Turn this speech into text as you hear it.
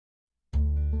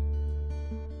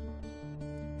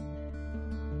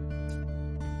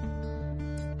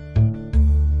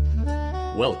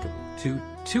Welcome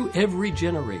to Every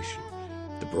Generation,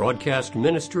 the broadcast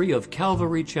ministry of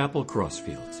Calvary Chapel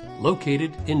Crossfields,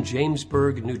 located in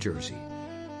Jamesburg, New Jersey,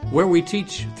 where we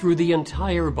teach through the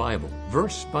entire Bible,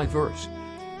 verse by verse,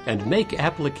 and make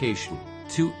application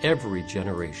to every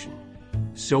generation,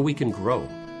 so we can grow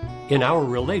in our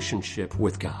relationship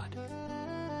with God.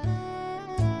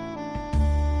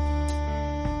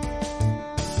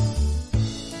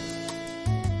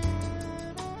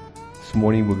 This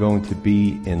morning we're going to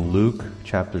be in Luke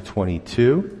chapter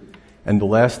 22, and the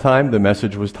last time the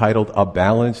message was titled A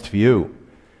Balanced View.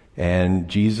 And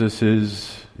Jesus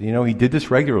he did this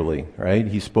regularly, right?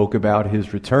 He spoke about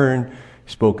his return,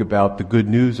 spoke about the good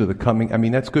news of the coming,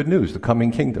 that's good news, the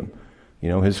coming kingdom.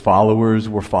 His followers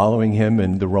were following him,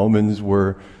 and the Romans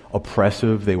were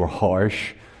oppressive, they were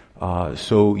harsh.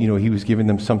 So he was giving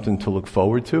them something to look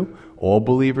forward to, all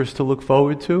believers to look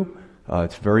forward to.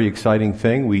 It's a very exciting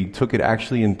thing. We took it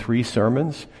actually in 3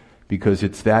 sermons because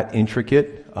it's that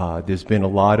intricate. There's been a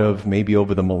lot of, maybe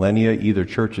over the millennia, either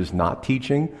churches not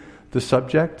teaching the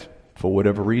subject for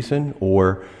whatever reason,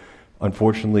 or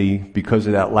unfortunately because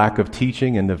of that lack of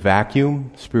teaching and the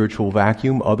vacuum, spiritual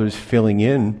vacuum, others filling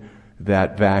in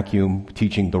that vacuum,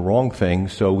 teaching the wrong thing.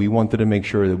 So we wanted to make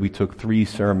sure that we took 3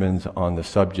 sermons on the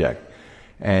subject.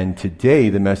 And today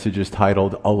the message is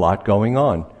titled, A Lot Going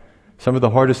On. Some of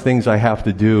the hardest things I have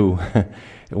to do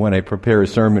when I prepare a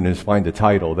sermon is find a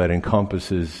title that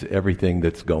encompasses everything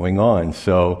that's going on.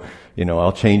 So,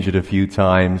 I'll change it a few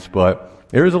times, but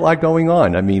there is a lot going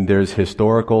on. There's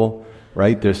historical,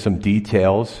 right? There's some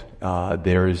details.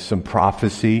 There's some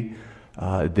prophecy.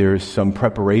 There's some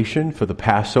preparation for the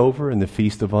Passover and the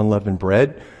Feast of Unleavened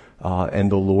Bread,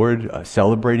 and the Lord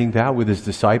celebrating that with his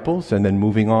disciples, and then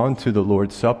moving on to the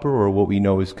Lord's Supper, or what we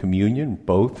know as communion,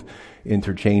 both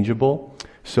interchangeable.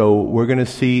 So we're going to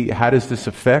see, how does this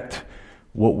affect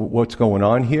what's going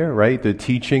on here, right? The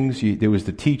teachings, there was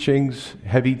the teachings,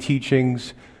 heavy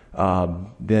teachings,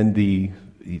 then the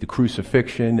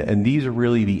crucifixion, and these are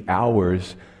really the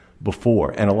hours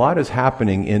before. And a lot is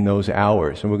happening in those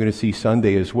hours. And we're going to see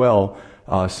Sunday as well,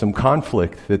 some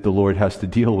conflict that the Lord has to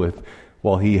deal with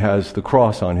while he has the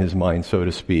cross on his mind, so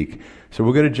to speak. So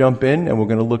we're going to jump in and we're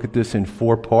going to look at this in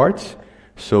 4 parts.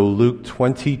 So Luke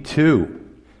 22,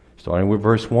 starting with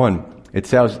verse 1. It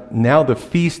says, Now the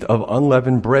feast of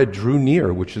unleavened bread drew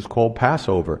near, which is called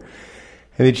Passover.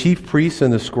 And the chief priests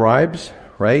and the scribes,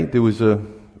 right, there was a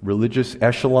religious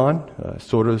echelon,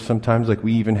 sort of sometimes like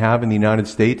we even have in the United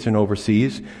States and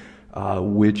overseas,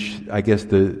 which I guess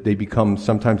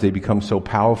sometimes they become so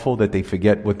powerful that they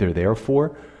forget what they're there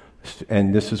for.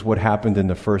 And this is what happened in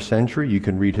the first century. You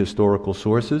can read historical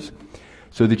sources.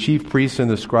 So the chief priests and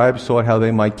the scribes sought how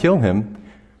they might kill him,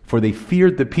 for they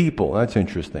feared the people. That's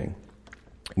interesting.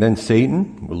 And then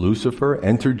Satan, or Lucifer,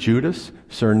 entered Judas,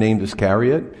 surnamed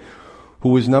Iscariot, who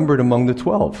was numbered among the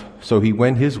 12. So he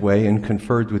went his way and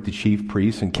conferred with the chief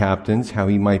priests and captains how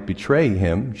he might betray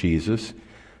him, Jesus,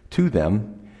 to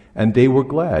them. And they were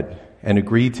glad and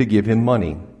agreed to give him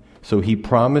money. So he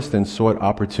promised and sought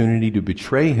opportunity to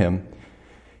betray him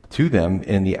to them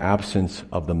in the absence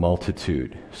of the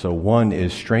multitude. So one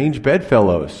is strange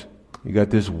bedfellows. You got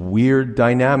this weird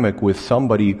dynamic with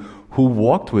somebody who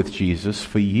walked with Jesus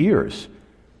for years,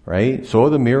 right? Saw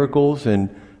the miracles,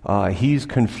 and he's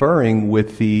conferring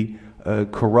with the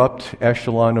corrupt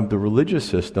echelon of the religious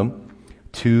system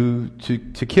to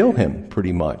kill him,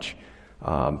 pretty much.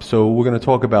 So we're going to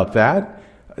talk about that.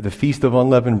 The Feast of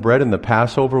Unleavened Bread and the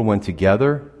Passover went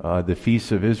together. The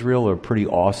feasts of Israel are pretty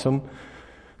awesome.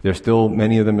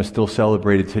 Many of them are still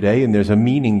celebrated today, and there's a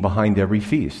meaning behind every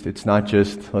feast. It's not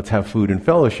just, let's have food and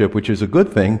fellowship, which is a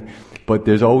good thing, but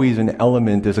there's always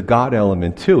there's a God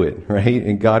element to it, right?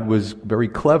 And God was very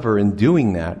clever in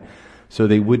doing that, so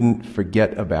they wouldn't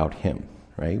forget about him,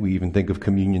 right? We even think of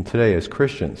communion today as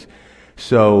Christians.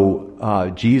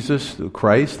 So Jesus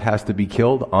Christ has to be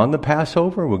killed on the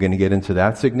Passover. We're going to get into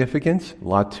that significance, a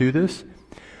lot to this.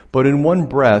 But in one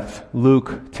breath,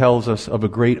 Luke tells us of a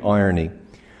great irony,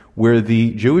 where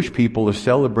the Jewish people are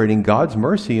celebrating God's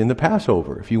mercy in the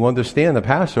Passover. If you understand the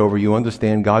Passover, you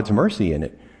understand God's mercy in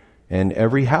it. And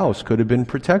every house could have been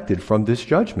protected from this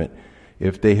judgment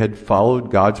if they had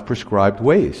followed God's prescribed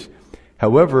ways.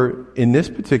 However, in this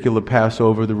particular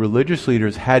Passover, the religious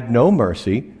leaders had no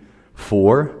mercy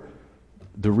for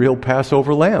the real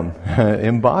Passover lamb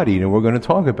embodied. And we're going to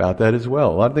talk about that as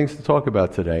well. A lot of things to talk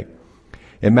about today.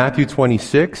 In Matthew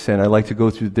 26, and I like to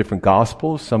go through the different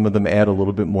Gospels, some of them add a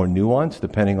little bit more nuance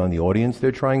depending on the audience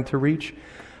they're trying to reach.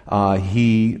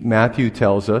 Matthew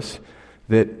tells us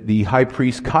that the high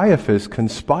priest Caiaphas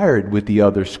conspired with the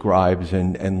other scribes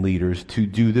and leaders to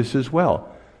do this as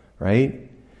well. right?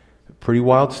 Pretty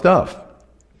wild stuff.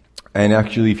 And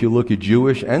actually, if you look at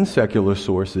Jewish and secular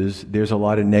sources, there's a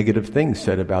lot of negative things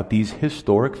said about these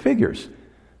historic figures.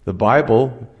 The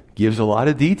Bible gives a lot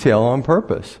of detail on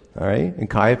purpose, all right? And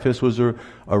Caiaphas was a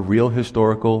real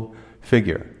historical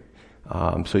figure.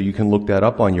 So you can look that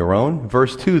up on your own.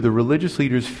 Verse 2, the religious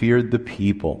leaders feared the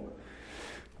people.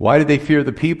 Why did they fear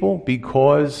the people?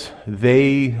 Because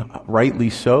they, rightly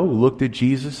so, looked at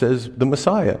Jesus as the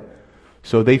Messiah.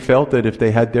 So they felt that if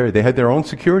they had their own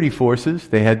security forces,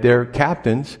 they had their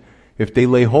captains. If they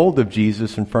lay hold of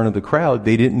Jesus in front of the crowd,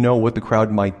 they didn't know what the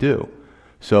crowd might do.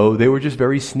 So they were just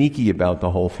very sneaky about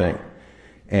the whole thing.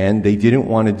 And they didn't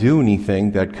want to do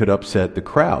anything that could upset the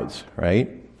crowds, right?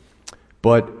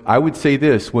 But I would say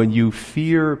this, when you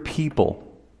fear people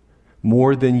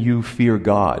more than you fear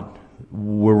God,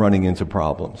 we're running into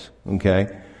problems,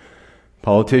 okay?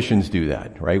 Politicians do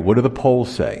that, right? What do the polls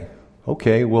say?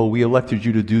 Okay, well, we elected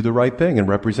you to do the right thing and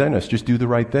represent us. Just do the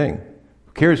right thing.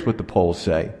 Who cares what the polls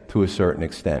say to a certain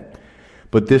extent?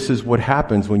 But this is what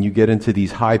happens when you get into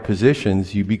these high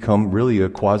positions. You become really a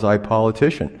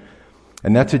quasi-politician.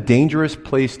 And that's a dangerous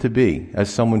place to be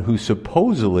as someone who's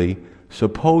supposedly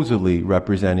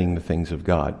representing the things of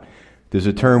God. There's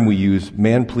a term we use,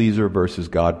 man-pleaser versus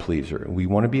God-pleaser. We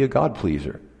want to be a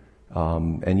God-pleaser.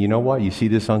 And you know what? You see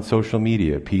this on social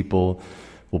media. People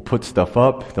will put stuff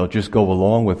up. They'll just go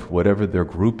along with whatever their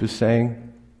group is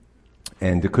saying.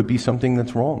 And it could be something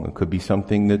that's wrong. It could be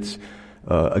something that's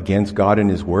against God and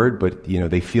His Word, but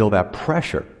they feel that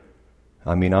pressure.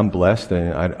 I mean, I'm blessed,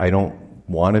 and I don't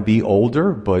want to be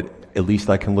older, but at least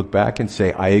I can look back and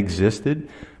say I existed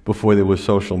before there was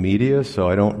social media, so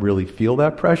I don't really feel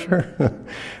that pressure.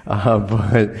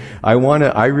 But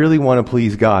I really want to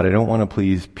please God. I don't want to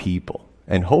please people.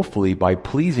 And hopefully by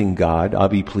pleasing God, I'll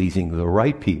be pleasing the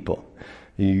right people.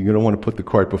 You don't want to put the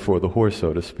cart before the horse,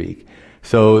 so to speak.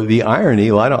 So the irony,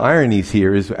 a lot of ironies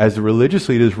here, is as the religious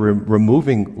leaders were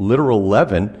removing literal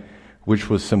leaven, which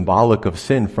was symbolic of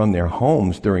sin, from their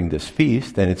homes during this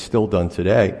feast, and it's still done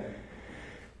today,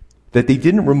 that they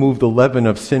didn't remove the leaven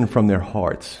of sin from their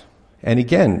hearts. And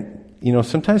again,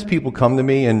 sometimes people come to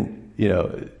me and,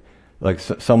 like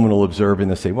someone will observe and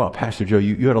they'll say, well, Pastor Joe,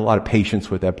 you had a lot of patience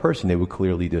with that person. They were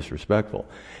clearly disrespectful.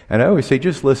 And I always say,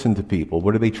 just listen to people.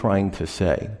 What are they trying to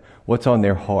say? What's on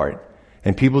their heart?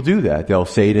 And people do that. They'll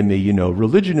say to me,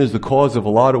 religion is the cause of a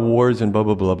lot of wars and blah,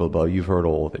 blah, blah, blah, blah. You've heard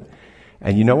all of it.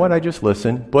 And you know what? I just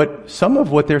listen. But some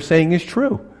of what they're saying is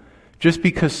true. Just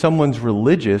because someone's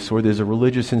religious or there's a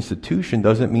religious institution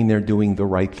doesn't mean they're doing the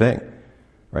right thing.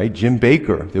 Right? Jim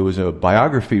Bakker, there was a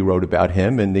biography wrote about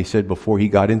him, and they said before he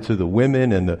got into the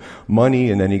women and the money,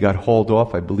 and then he got hauled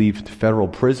off, I believe, to federal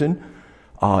prison,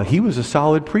 he was a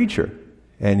solid preacher.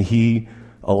 And he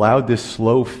allowed this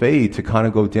slow fade to kind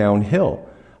of go downhill.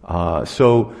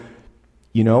 So,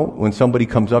 when somebody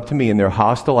comes up to me and they're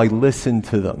hostile, I listen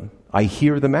to them. I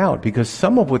hear them out, because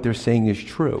some of what they're saying is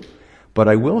true. But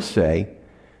I will say,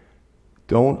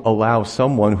 don't allow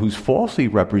someone who's falsely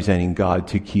representing God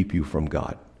to keep you from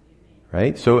God.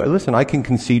 Right? So listen, I can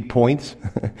concede points.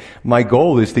 My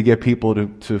goal is to get people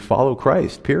to follow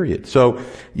Christ, period. So,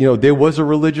 there was a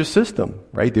religious system,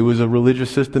 right? There was a religious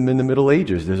system in the Middle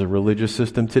Ages. There's a religious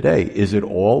system today. Is it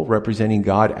all representing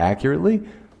God accurately?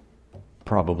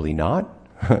 Probably not.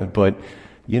 But,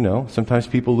 sometimes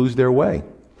people lose their way.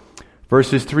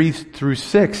 Verses 3 through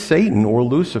 6, Satan, or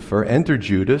Lucifer, entered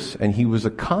Judas, and he was a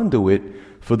conduit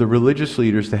for the religious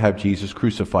leaders to have Jesus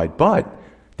crucified. But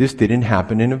this didn't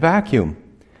happen in a vacuum,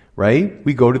 right?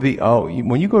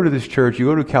 When you go to this church, you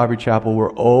go to Calvary Chapel,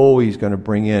 we're always going to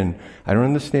bring in, I don't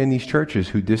understand these churches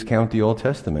who discount the Old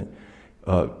Testament.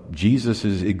 Jesus'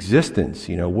 existence,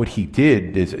 what he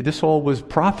did, this all was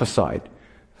prophesied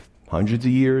hundreds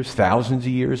of years, thousands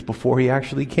of years before he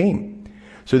actually came.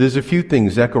 So there's a few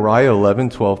things. Zechariah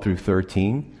 11:12 through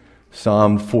 13,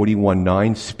 Psalm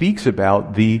 41:9 speaks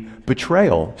about the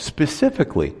betrayal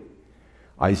specifically.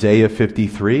 Isaiah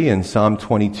 53 and Psalm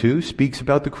 22 speaks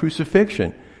about the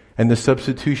crucifixion and the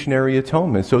substitutionary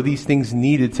atonement. So these things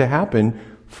needed to happen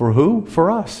for who?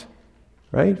 For us,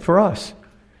 right? For us.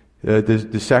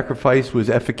 The sacrifice was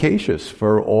efficacious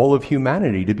for all of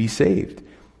humanity to be saved.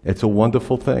 It's a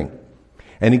wonderful thing.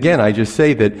 And again, I just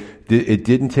say that it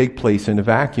didn't take place in a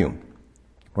vacuum,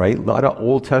 right? A lot of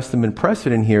Old Testament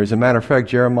precedent here. As a matter of fact,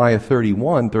 Jeremiah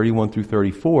 31 through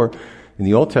 34, in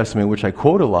the Old Testament, which I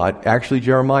quote a lot, actually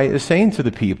Jeremiah is saying to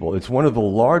the people, it's one of the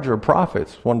larger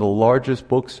prophets, one of the largest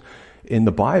books in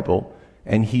the Bible,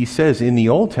 and he says in the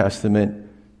Old Testament,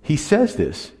 he says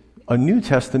this, a New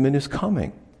Testament is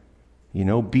coming.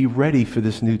 Be ready for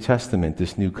this New Testament,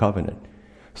 this new covenant.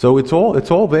 So it's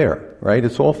all there, right?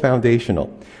 It's all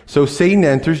foundational. So Satan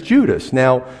enters Judas.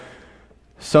 Now,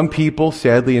 some people,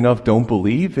 sadly enough, don't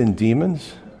believe in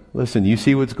demons. Listen, you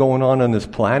see what's going on this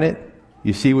planet.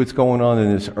 You see what's going on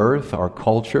in this earth, our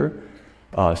culture.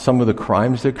 Some of the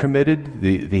crimes they're committed,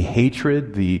 the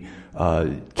hatred, the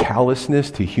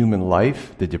callousness to human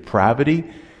life, the depravity.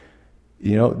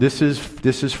 This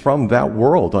is from that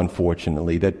world,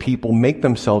 unfortunately, that people make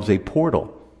themselves a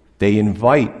portal. They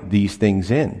invite these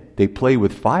things in. They play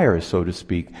with fire, so to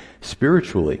speak,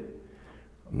 spiritually.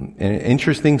 An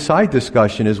interesting side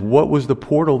discussion is, what was the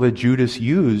portal that Judas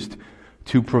used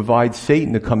to provide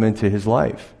Satan to come into his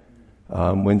life?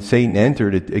 When Satan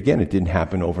entered, it didn't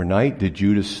happen overnight. Did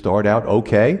Judas start out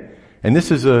okay? And this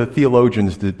is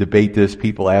theologians that debate this.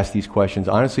 People ask these questions.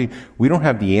 Honestly, we don't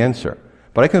have the answer.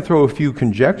 But I can throw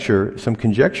some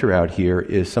conjecture out here.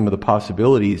 Is some of the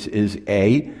possibilities is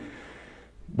A,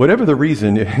 whatever the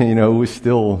reason, it was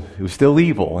still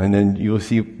evil. And then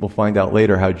we'll find out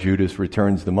later how Judas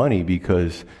returns the money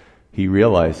because he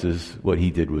realizes what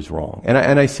he did was wrong. And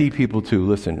I see people too,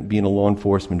 listen, being a law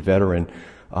enforcement veteran,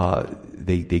 a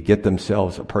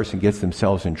person gets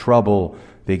themselves in trouble,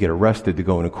 they get arrested to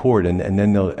go into court, and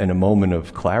then in a moment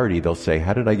of clarity, they'll say,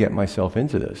 how did I get myself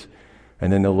into this?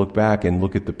 And then they'll look back and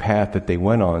look at the path that they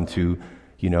went on to,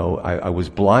 I was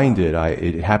blinded.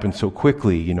 It happened so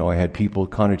quickly. I had people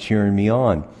kind of cheering me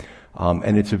on.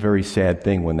 And it's a very sad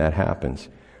thing when that happens.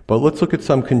 But let's look at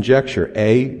some conjecture.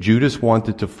 A, Judas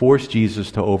wanted to force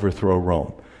Jesus to overthrow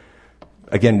Rome.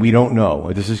 Again, we don't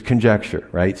know. This is conjecture,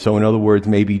 right? So in other words,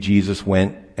 maybe Jesus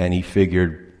went and he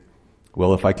figured,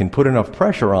 well, if I can put enough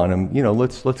pressure on him,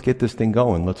 let's get this thing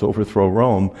going. Let's overthrow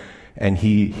Rome. And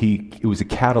it was a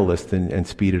catalyst and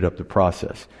speeded up the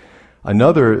process.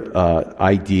 Another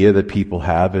idea that people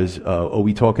have is, are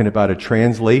we talking about a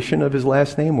translation of his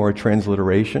last name or a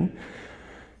transliteration?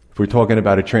 If we're talking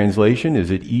about a translation,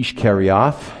 is it Ish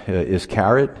Kerioth,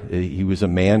 Iscariot? He was a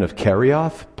man of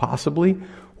Kerioth, possibly.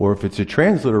 Or if it's a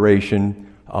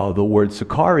transliteration, the word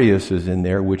Sicarius is in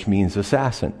there, which means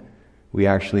assassin. We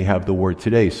actually have the word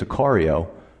today, Sicario.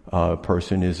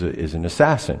 Person is an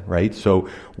assassin, right? So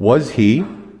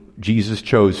Jesus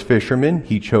chose fishermen,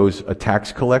 he chose a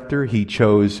tax collector, he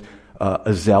chose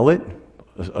a zealot,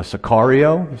 a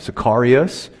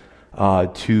Sicarius,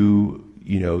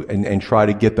 and try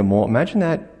to get them all. Imagine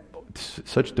that,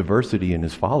 such diversity in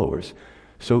his followers.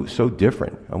 So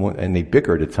different, and they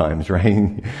bickered at times,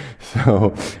 right?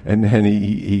 So, and then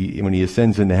he when he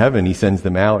ascends into heaven, he sends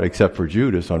them out, except for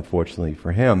Judas, unfortunately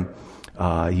for him.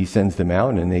 He sends them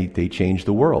out, and they change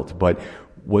the world. But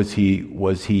was he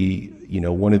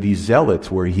one of these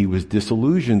zealots where he was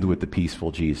disillusioned with the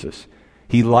peaceful Jesus?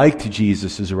 He liked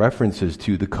Jesus' references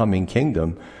to the coming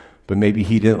kingdom, but maybe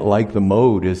he didn't like the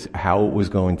mode as how it was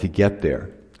going to get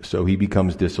there. So he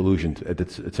becomes disillusioned.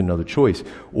 It's another choice.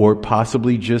 Or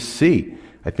possibly just C.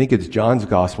 I think it's John's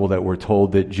gospel that we're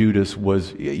told that Judas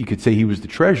was, you could say he was the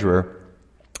treasurer,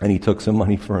 and he took some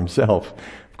money for himself.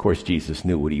 Of course, Jesus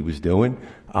knew what he was doing,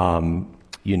 and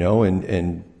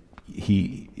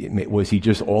was he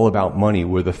just all about money?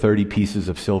 Were the 30 pieces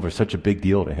of silver such a big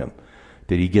deal to him?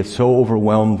 Did he get so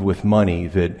overwhelmed with money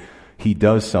that he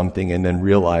does something and then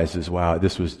realizes, wow,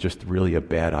 this was just really a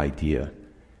bad idea?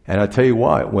 And I'll tell you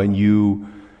what,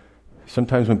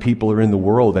 sometimes when people are in the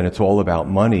world and it's all about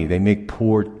money, they make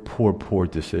poor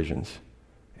decisions.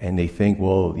 And they think,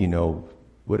 well,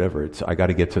 whatever, I got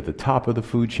to get to the top of the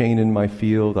food chain in my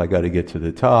field, I got to get to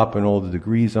the top and all the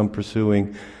degrees I'm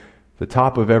pursuing, the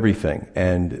top of everything.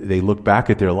 And they look back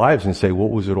at their lives and say, what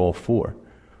was it all for?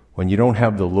 When you don't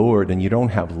have the Lord and you don't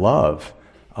have love,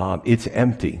 it's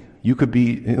empty. You could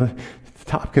be, the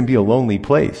top can be a lonely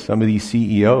place. Some of these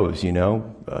CEOs,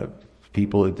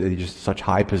 people, they're just such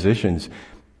high positions,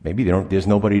 maybe there's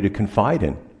nobody to confide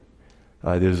in.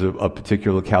 There's a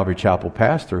particular Calvary Chapel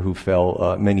pastor who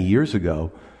fell many years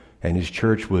ago, and his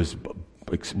church was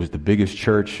the biggest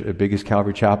church, biggest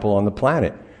Calvary Chapel on the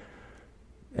planet.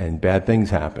 And bad things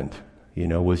happened.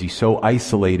 Was he so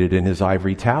isolated in his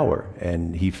ivory tower,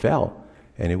 and he fell,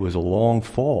 and it was a long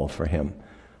fall for him.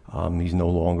 He's no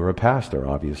longer a pastor,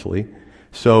 obviously.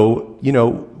 So,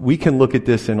 we can look at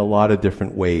this in a lot of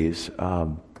different ways.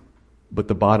 But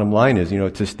the bottom line is,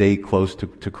 to stay close to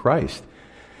Christ.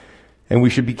 And we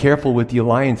should be careful with the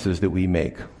alliances that we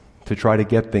make to try to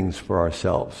get things for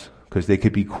ourselves, because they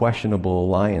could be questionable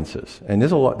alliances. And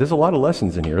there's a lot of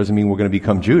lessons in here. It doesn't mean we're going to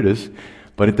become Judas,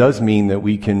 but it does mean that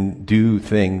we can do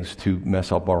things to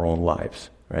mess up our own lives,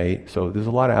 right? So there's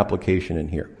a lot of application in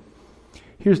here.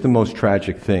 Here's the most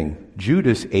tragic thing.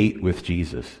 Judas ate with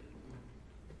Jesus.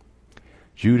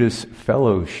 Judas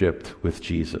fellowshipped with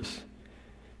Jesus.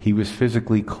 He was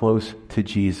physically close to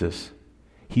Jesus.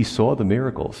 He saw the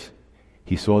miracles.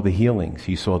 He saw the healings.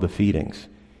 He saw the feedings.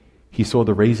 He saw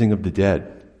the raising of the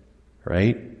dead,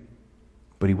 right?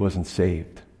 But he wasn't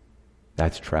saved.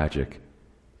 That's tragic.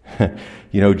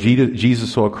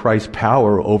 Jesus saw Christ's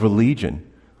power over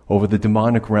Legion, over the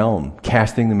demonic realm,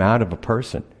 casting them out of a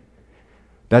person.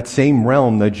 That same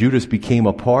realm that Judas became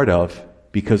a part of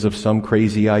because of some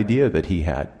crazy idea that he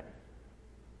had.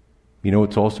 You know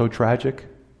what's also tragic?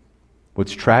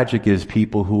 What's tragic is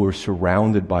people who are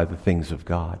surrounded by the things of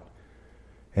God.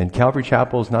 And Calvary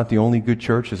Chapel is not the only good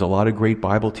church. There's a lot of great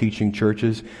Bible teaching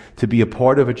churches. To be a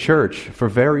part of a church for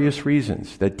various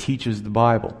reasons that teaches the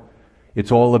Bible,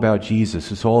 it's all about Jesus.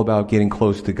 It's all about getting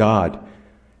close to God.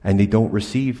 And they don't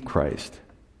receive Christ,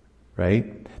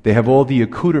 right? They have all the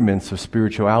accoutrements of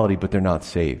spirituality, but they're not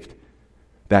saved.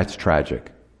 That's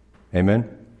tragic.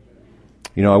 Amen?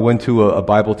 I went to a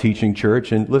Bible teaching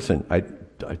church, and listen,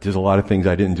 there's a lot of things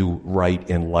I didn't do right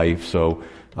in life, so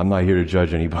I'm not here to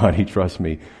judge anybody, trust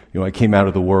me. I came out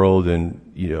of the world, and,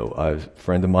 a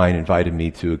friend of mine invited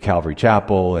me to Calvary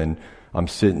Chapel, and I'm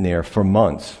sitting there for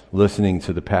months listening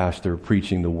to the pastor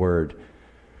preaching the word.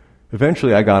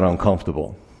 Eventually I got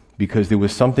uncomfortable because there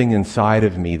was something inside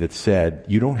of me that said,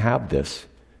 you don't have this.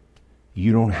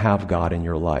 You don't have God in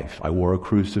your life. I wore a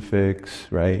crucifix,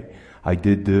 right? I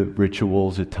did the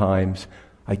rituals at times.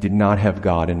 I did not have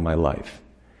God in my life.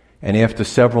 And after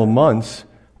several months,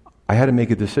 I had to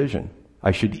make a decision.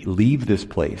 I should leave this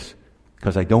place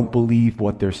because I don't believe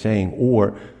what they're saying,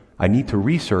 or I need to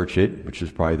research it, which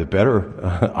is probably the better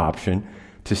option,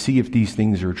 to see if these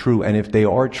things are true. And if they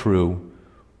are true,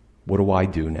 what do I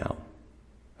do now?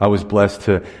 I was blessed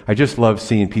I just love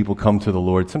seeing people come to the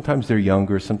Lord. Sometimes they're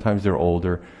younger, sometimes they're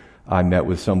older. I met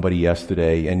with somebody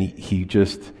yesterday, and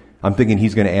I'm thinking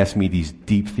he's going to ask me these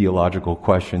deep theological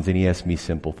questions, and he asked me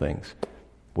simple things.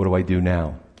 What do I do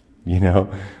now?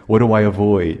 What do I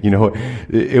avoid?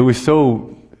 It was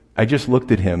so, I just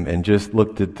looked at him and just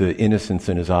looked at the innocence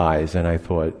in his eyes, and I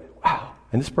thought, wow.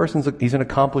 And this he's an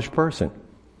accomplished person,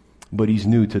 but he's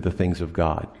new to the things of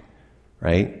God,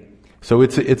 right? So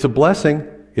it's a blessing.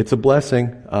 It's a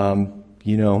blessing.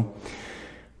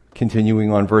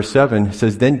 Continuing on verse 7, it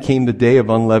says, Then came the day of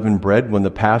unleavened bread when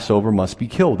the Passover must be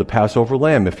killed, the Passover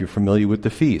lamb, if you're familiar with the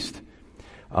feast.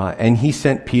 And he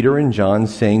sent Peter and John,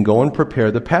 saying, Go and prepare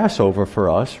the Passover for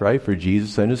us, right, for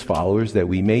Jesus and his followers, that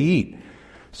we may eat.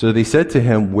 So they said to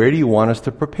him, Where do you want us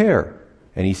to prepare?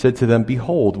 And he said to them,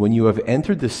 Behold, when you have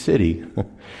entered the city...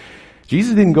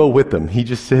 Jesus didn't go with them. He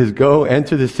just says, Go,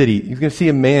 enter the city. You're going to see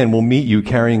a man will meet you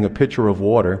carrying a pitcher of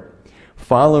water.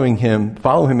 Follow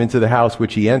him into the house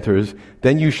which he enters.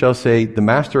 Then you shall say, The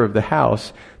master of the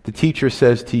house, the teacher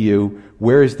says to you,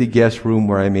 Where is the guest room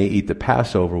where I may eat the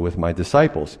Passover with my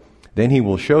disciples? Then he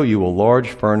will show you a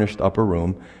large furnished upper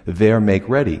room. There make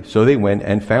ready. So they went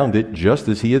and found it just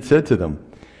as he had said to them.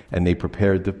 And they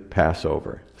prepared the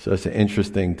Passover. So it's an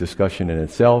interesting discussion in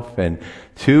itself. And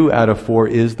 2 out of 4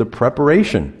 is the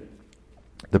preparation.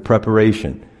 The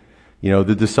preparation.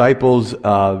 The disciples,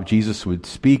 Jesus would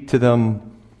speak to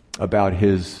them about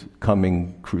his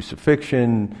coming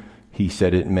crucifixion. He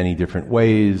said it in many different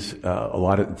ways.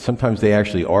 Sometimes they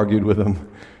actually argued with him.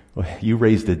 Well, you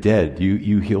raise the dead.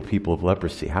 You heal people of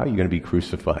leprosy. How are you going to be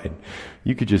crucified?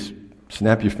 You could just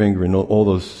snap your finger and all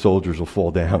those soldiers will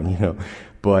fall down,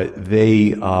 But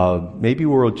they maybe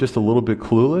were just a little bit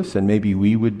clueless, and maybe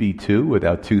we would be too,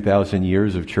 without 2,000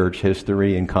 years of church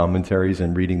history and commentaries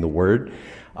and reading the Word.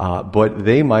 But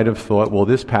they might have thought, well,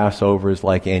 this Passover is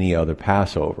like any other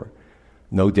Passover.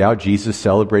 No doubt Jesus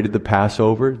celebrated the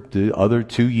Passover the other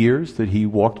 2 years that he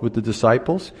walked with the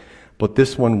disciples, but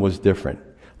this one was different.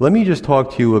 Let me just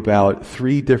talk to you about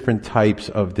 3 different types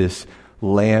of this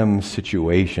lamb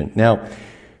situation. Now,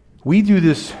 we do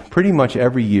this pretty much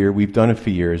every year. We've done it for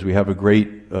years. We have a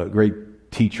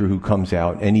great teacher who comes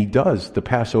out, and he does the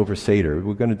Passover Seder.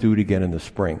 We're going to do it again in the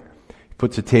spring. He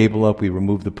puts a table up, we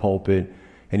remove the pulpit,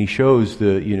 and he shows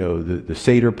the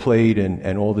Seder plate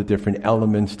and all the different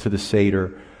elements to the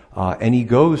Seder. And he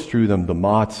goes through them, the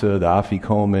matzah, the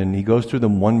afikomen. He goes through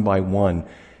them one by one.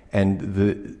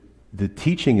 And the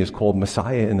teaching is called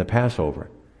Messiah in the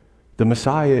Passover. The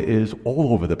Messiah is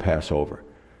all over the Passover.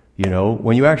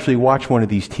 When you actually watch one of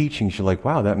these teachings, you're like,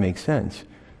 wow, that makes sense.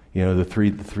 The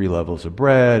three levels of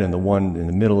bread, and the one in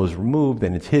the middle is removed,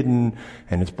 and it's hidden,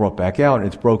 and it's brought back out, and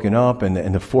it's broken up,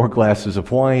 and the 4 glasses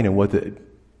of wine, and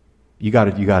you got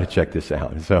to check this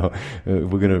out. So we're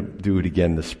going to do it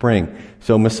again this spring.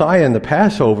 So Messiah and the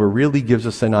Passover really gives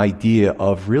us an idea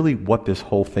of really what this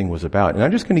whole thing was about. And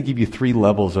I'm just going to give you 3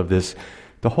 levels of this,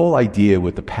 the whole idea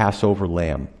with the Passover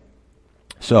lamb.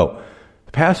 So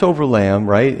Passover lamb,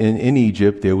 right? In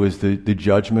Egypt, there was the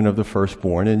judgment of the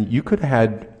firstborn, and you could have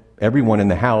had everyone in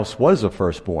the house was a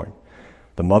firstborn.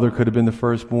 The mother could have been the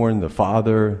firstborn, the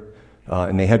father,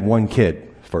 and they had one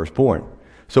kid, firstborn.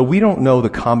 So we don't know the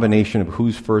combination of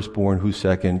who's firstborn, who's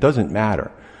second. It doesn't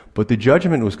matter. But the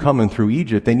judgment was coming through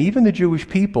Egypt, and even the Jewish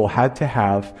people had to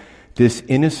have this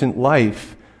innocent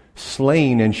life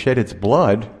slain and shed its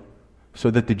blood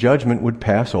so that the judgment would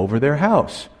pass over their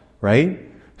house, right?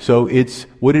 So it's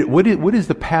what is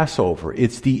the Passover?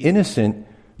 It's the innocent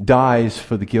dies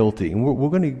for the guilty. And we're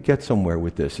going to get somewhere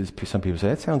with this. Some people say,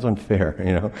 that sounds unfair,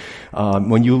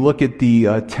 when you look at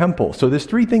the temple. So there's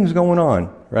three things going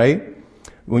on, right?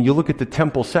 When you look at the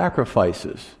temple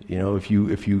sacrifices, if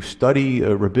you study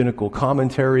a rabbinical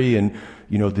commentary and,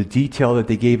 the detail that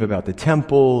they gave about the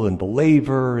temple and the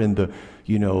laver and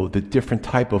the different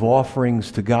type of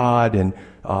offerings to God and,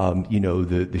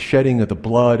 the shedding of the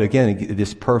blood, again,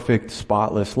 this perfect,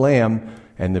 spotless lamb,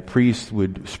 and the priest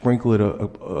would sprinkle it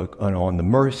on the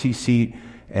mercy seat,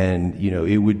 and,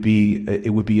 it would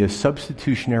be a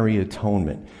substitutionary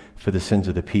atonement for the sins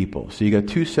of the people. So you got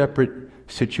two separate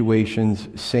situations,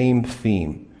 same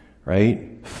theme,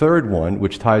 right? Third one,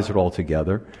 which ties it all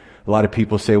together. A lot of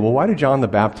people say, well, why did John the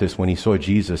Baptist, when he saw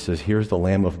Jesus, says, here's the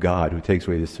Lamb of God who takes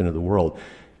away the sin of the world?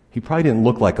 He probably didn't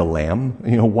look like a lamb.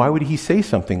 Why would he say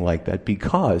something like that?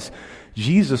 Because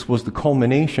Jesus was the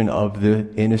culmination of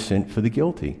the innocent for the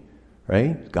guilty,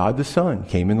 right? God the Son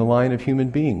came in the line of human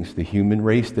beings, the human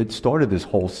race that started this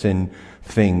whole sin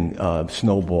thing,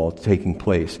 snowball taking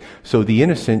place. So the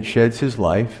innocent sheds his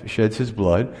life, sheds his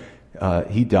blood.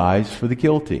 He dies for the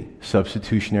guilty.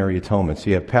 Substitutionary atonement. So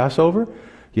you have Passover,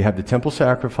 you have the temple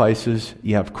sacrifices,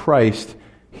 you have Christ.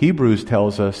 Hebrews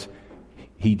tells us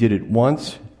he did it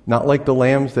once, not like the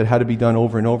lambs that had to be done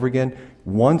over and over again,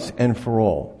 once and for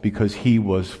all, because he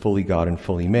was fully God and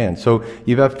fully man. So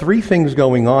you have three things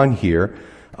going on here,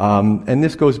 and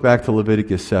this goes back to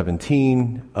Leviticus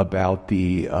 17 about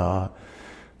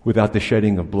without the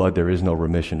shedding of blood there is no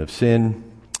remission of sin.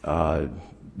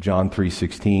 John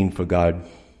 3:16, for God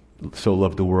so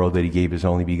loved the world that he gave his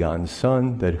only begotten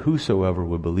Son, that whosoever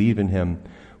would believe in him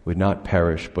would not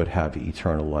perish but have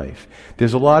eternal life.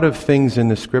 There's a lot of things in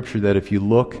the scripture that if you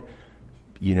look,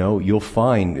 you'll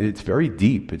find it's very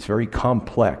deep, it's very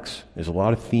complex. There's a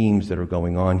lot of themes that are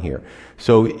going on here.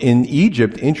 So in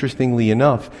Egypt, interestingly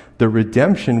enough, the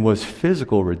redemption was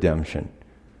physical redemption.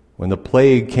 When the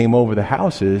plague came over the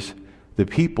houses, the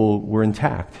people were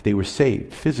intact. They were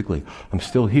saved physically. I'm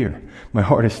still here. My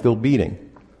heart is still beating.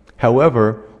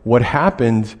 However, what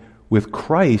happened with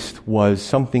Christ was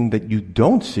something that you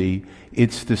don't see.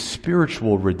 It's the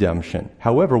spiritual redemption.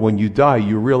 However, when you die,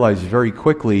 you realize very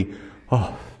quickly,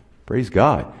 oh, praise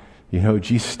God.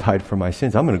 Jesus died for my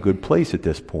sins. I'm in a good place at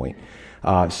this point.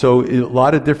 So a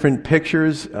lot of different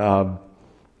pictures. I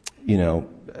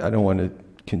don't want to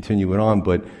continue it on,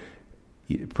 but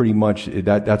pretty much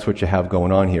that's what you have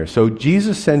going on here. So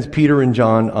Jesus sends Peter and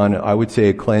John on, I would say,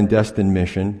 a clandestine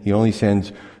mission. He only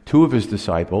sends two of his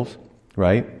disciples,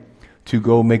 right, to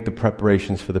go make the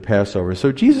preparations for the Passover.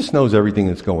 So Jesus knows everything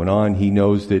that's going on. He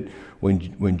knows that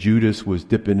when Judas was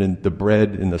dipping in the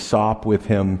bread in the sop with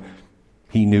him,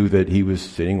 he knew that he was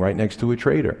sitting right next to a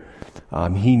traitor.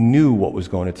 He knew what was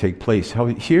going to take place.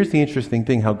 Here's the interesting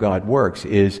thing how God works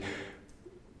is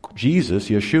Jesus,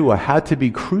 Yeshua, had to be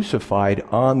crucified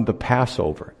on the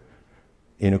Passover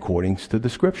in accordance to the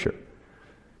Scripture.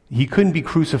 He couldn't be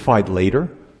crucified later.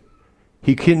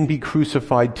 He couldn't be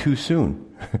crucified too soon.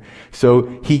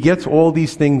 So he gets all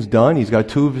these things done. He's got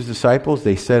two of his disciples.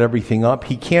 They set everything up.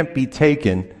 He can't be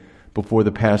taken before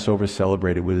the Passover is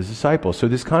celebrated with his disciples. So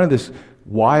there's kind of this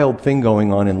wild thing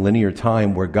going on in linear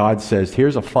time where God says,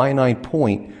 here's a finite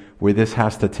point where this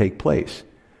has to take place.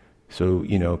 So,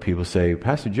 people say,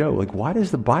 Pastor Joe, why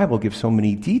does the Bible give so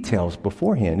many details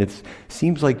beforehand? It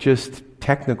seems like just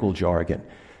technical jargon.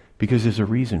 Because there's a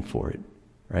reason for it,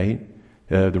 right?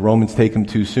 The Romans take him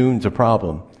too soon, it's a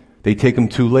problem. They take him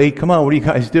too late. Come on, what are you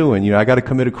guys doing? I got to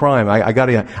commit a crime. I got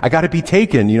to be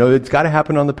taken. It's got to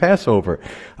happen on the Passover.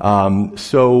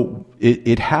 So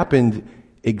it happened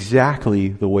exactly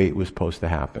the way it was supposed to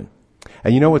happen.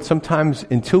 And you know what? Sometimes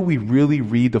until we really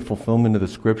read the fulfillment of the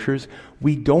Scriptures,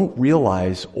 we don't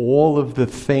realize all of the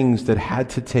things that had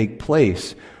to take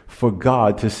place for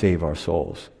God to save our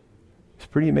souls. It's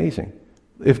pretty amazing.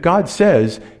 If God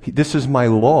says, this is my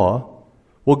law,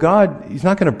 well, God, he's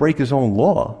not going to break his own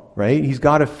law, right? He's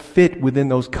got to fit within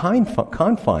those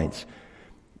confines.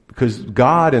 Because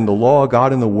God and the law,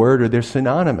 God and the Word, they're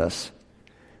synonymous.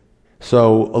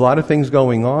 So a lot of things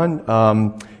going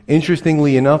on.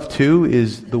 Interestingly enough, too,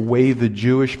 is the way the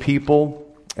Jewish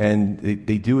people and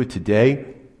they do it today.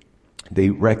 They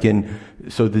reckon,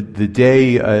 so the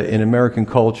day in American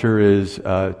culture is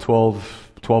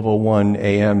 12:01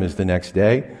 a.m. is the next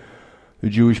day. The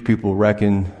Jewish people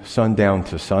reckon sundown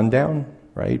to sundown,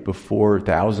 right? Before,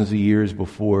 thousands of years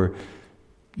before,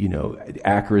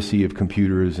 accuracy of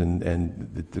computers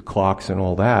and the clocks and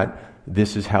all that,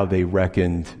 this is how they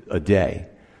reckoned a day.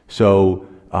 So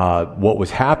what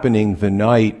was happening the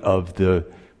night of the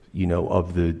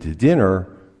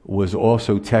dinner was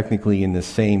also technically in the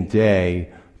same day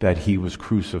that he was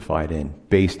crucified in,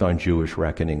 based on Jewish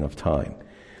reckoning of time.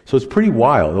 So it's pretty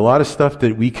wild. A lot of stuff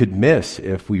that we could miss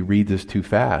if we read this too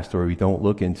fast or we don't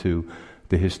look into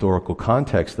the historical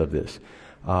context of this.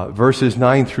 Verses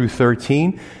 9 through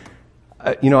 13,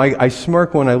 I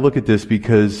smirk when I look at this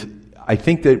because I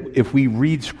think that if we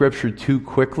read Scripture too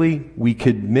quickly, we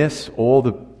could miss all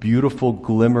the beautiful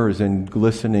glimmers and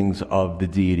glistenings of the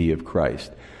deity of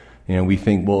Christ. We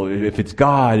think, well, if it's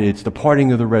God, it's the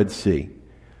parting of the Red Sea.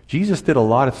 Jesus did a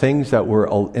lot of things that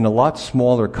were in a lot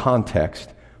smaller context,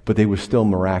 but they were still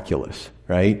miraculous,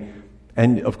 right?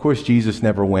 And of course, Jesus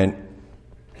never went,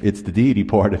 it's the deity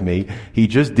part of me. He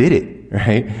just did it,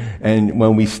 right? And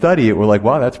when we study it, we're like,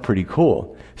 wow, that's pretty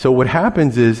cool. So what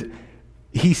happens is,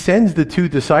 he sends the two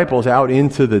disciples out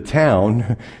into the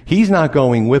town. He's not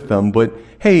going with them, but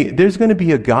hey, there's going to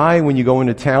be a guy when you go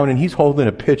into town and he's holding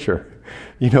a pitcher.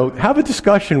 Have a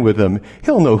discussion with him.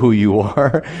 He'll know who you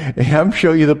are. And have him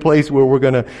show you the place where we're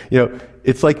going to,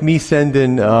 it's like me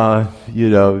sending, Brad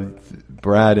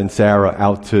and Sarah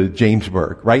out to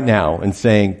Jamesburg right now and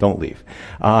saying, don't leave.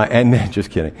 And then,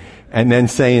 just kidding. And then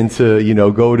saying to,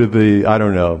 go to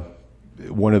the,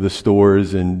 one of the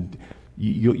stores and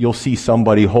you'll see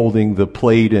somebody holding the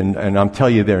plate and I'll tell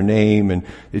you their name and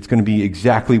it's going to be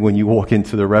exactly when you walk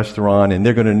into the restaurant and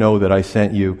they're going to know that I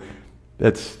sent you.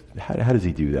 How does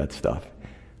he do that stuff?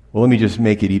 Well, let me just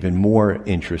make it even more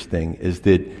interesting, is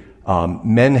that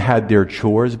men had their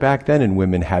chores back then and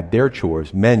women had their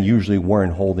chores. Men usually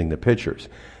weren't holding the pitchers.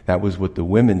 That was what the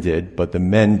women did, but the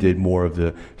men did more of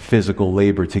the physical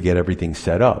labor to get everything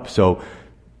set up. So,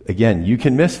 again, you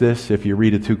can miss this if you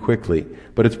read it too quickly,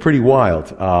 but it's pretty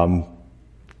wild.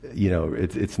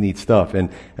 It's neat stuff. And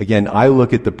again, I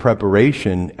look at the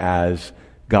preparation as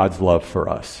God's love for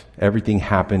us. Everything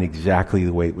happened exactly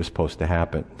the way it was supposed to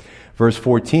happen. Verse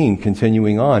 14,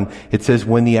 continuing on, it says,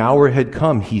 when the hour had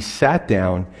come, he sat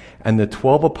down and the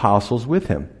 12 apostles with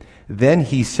him. Then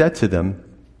he said to them,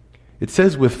 it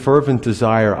says, with fervent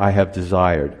desire I have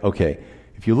desired. Okay,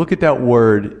 if you look at that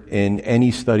word in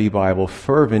any study Bible,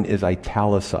 fervent is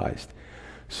italicized.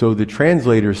 So the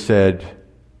translator said,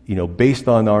 based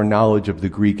on our knowledge of the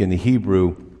Greek and the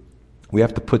Hebrew, we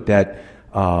have to put that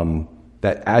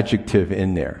adjective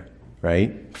in there,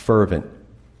 right? Fervent.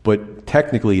 But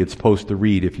technically it's supposed to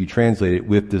read, if you translate it,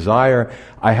 with desire,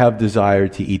 I have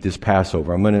desired to eat this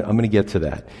Passover. I'm gonna get to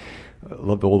that. I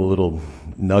love all the little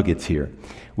nuggets here.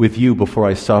 With you before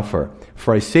I suffer.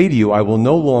 For I say to you, I will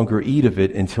no longer eat of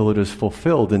it until it is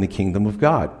fulfilled in the kingdom of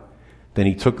God. Then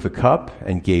he took the cup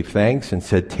and gave thanks and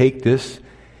said, take this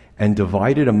and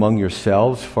divide it among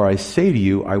yourselves. For I say to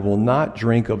you, I will not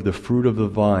drink of the fruit of the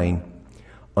vine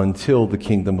until the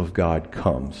kingdom of God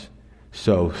comes.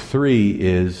 So 3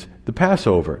 is the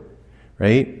Passover,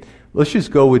 right? Let's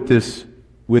just go with this,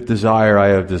 with desire I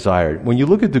have desired. When you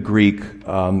look at the Greek,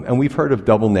 and we've heard of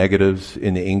double negatives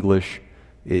in the English,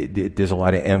 there's a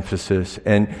lot of emphasis.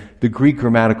 And the Greek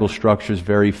grammatical structure is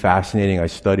very fascinating. I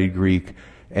studied Greek.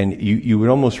 And you would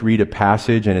almost read a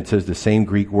passage and it says the same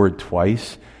Greek word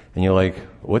twice. And you're like,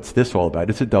 what's this all about?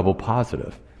 It's a double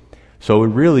positive. So it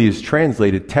really is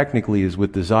translated technically as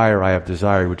with desire I have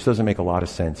desired, which doesn't make a lot of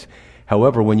sense.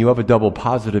 However, when you have a double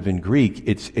positive in Greek,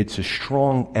 it's a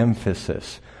strong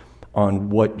emphasis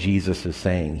on what Jesus is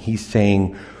saying. He's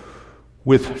saying,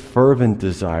 with fervent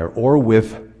desire or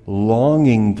with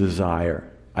longing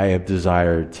desire, I have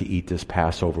desired to eat this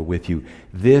Passover with you.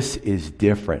 This is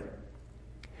different.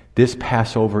 This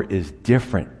Passover is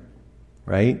different,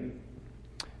 right?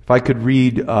 If I could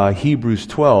read Hebrews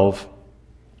 12,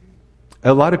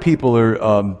 a lot of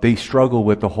people they struggle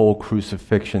with the whole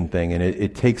crucifixion thing, and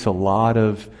it takes a lot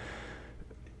of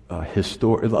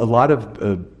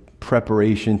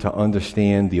preparation to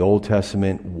understand the Old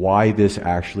Testament, why this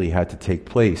actually had to take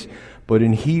place. But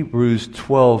in Hebrews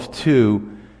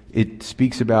 12:2, it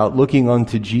speaks about looking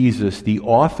unto Jesus, the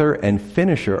author and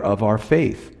finisher of our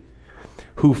faith,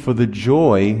 who for the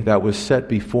joy that was set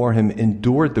before him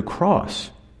endured the cross.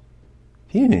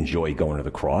 He didn't enjoy going to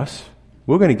the cross.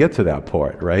 We're going to get to that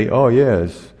part, right? Oh,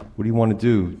 yes. What do you want to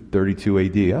do? 32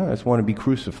 AD. I just want to be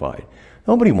crucified.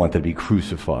 Nobody wanted to be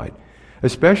crucified.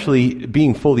 Especially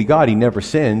being fully God, he never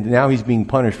sinned. Now he's being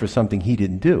punished for something he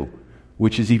didn't do,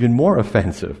 which is even more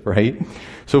offensive, right?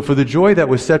 So for the joy that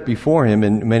was set before him,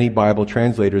 and many Bible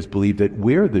translators believe that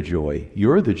we're the joy,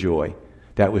 you're the joy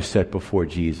that was set before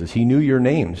Jesus. He knew your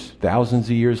names thousands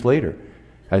of years later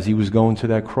as he was going to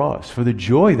that cross. For the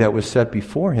joy that was set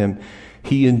before him,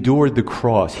 he endured the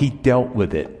cross. He dealt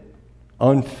with it.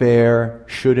 Unfair,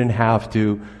 shouldn't have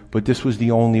to, but this was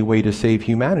the only way to save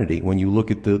humanity when you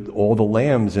look at all the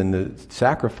lambs and the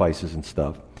sacrifices and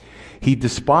stuff. He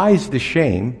despised the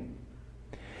shame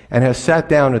and has sat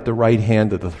down at the right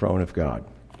hand of the throne of God.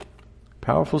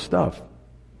 Powerful stuff.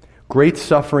 Great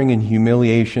suffering and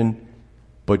humiliation,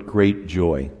 but great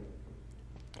joy.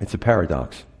 It's a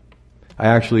paradox. I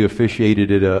actually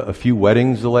officiated at a few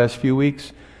weddings the last few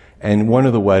weeks, and one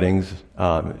of the weddings,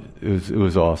 it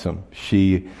was awesome.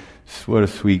 What a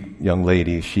sweet young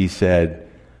lady. She said,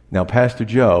 "Now, Pastor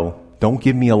Joe, don't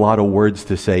give me a lot of words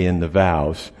to say in the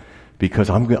vows, because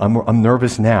I'm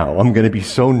nervous now. I'm going to be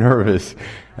so nervous."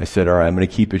 I said, "All right, I'm going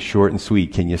to keep it short and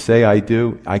sweet. Can you say I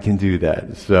do? I can do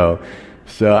that." So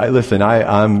listen,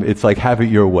 it's like, have it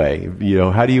your way.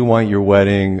 How do you want your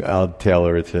wedding? I'll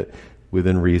tailor it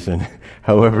within reason,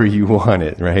 however you want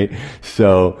it, right?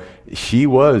 So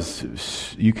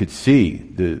you could see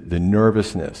the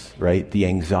nervousness, right? The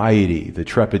anxiety, the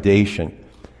trepidation,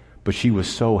 but she was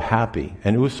so happy,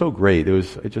 and it was so great.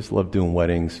 I just love doing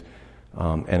weddings,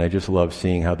 and I just love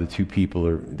seeing how the two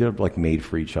people they're like made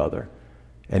for each other.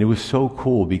 And it was so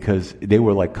cool because they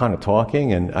were like kind of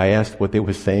talking, and I asked what they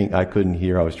were saying. I couldn't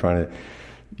hear. I was trying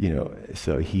to,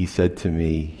 so he said to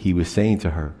me, he was saying to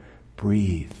her,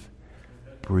 breathe.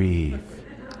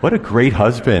 What a great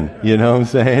husband, you know what I'm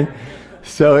saying?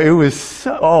 So it was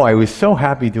I was so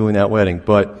happy doing that wedding.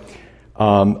 But,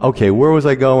 okay, where was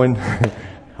I going?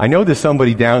 I know there's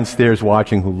somebody downstairs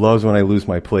watching who loves when I lose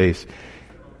my place.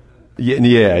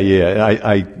 Yeah,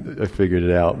 I figured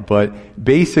it out. But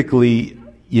basically,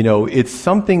 it's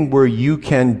something where you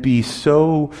can be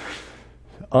so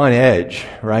on edge,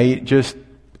 right?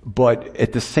 But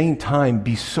at the same time,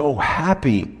 be so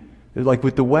happy. Like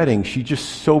with the wedding, she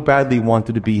just so badly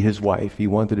wanted to be his wife. He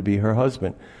wanted to be her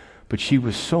husband. But she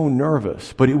was so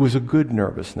nervous. But it was a good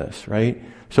nervousness, right?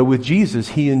 So with Jesus,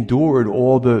 he endured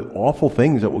all the awful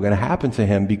things that were going to happen to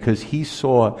him because he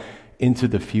saw into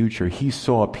the future. He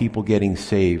saw people getting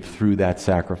saved through that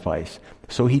sacrifice.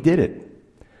 So he did it.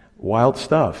 Wild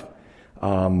stuff.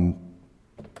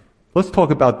 Let's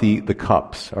talk about the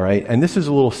cups, all right? And this is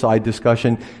a little side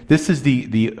discussion. This is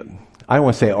I don't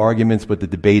want to say arguments, but the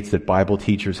debates that Bible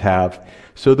teachers have.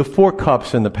 So the 4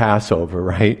 cups in the Passover,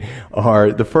 right,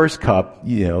 are the first cup,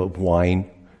 wine,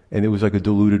 and it was like a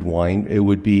diluted wine. It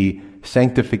would be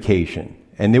sanctification.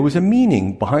 And there was a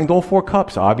meaning behind all 4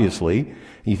 cups, obviously.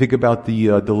 You think about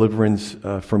the deliverance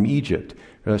from Egypt.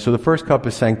 So the first cup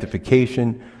is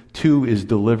sanctification. 2 is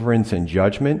deliverance and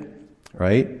judgment,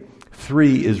 right?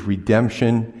 3 is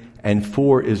redemption. And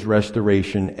 4 is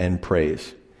restoration and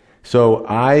praise. So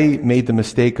I made the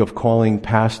mistake of calling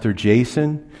Pastor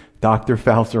Jason Dr.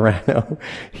 Falzerano.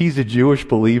 He's a Jewish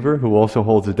believer who also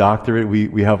holds a doctorate.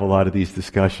 We have a lot of these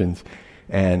discussions.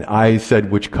 And I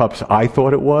said which cups I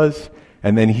thought it was.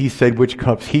 And then he said which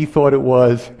cups he thought it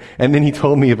was. And then he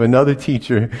told me of another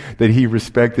teacher that he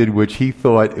respected, which he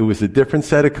thought it was a different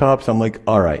set of cups. I'm like,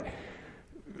 all right.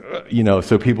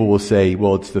 So people will say,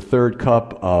 well, it's the 3rd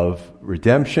cup of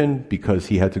redemption because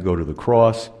he had to go to the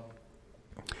cross.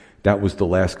 That was the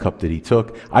last cup that he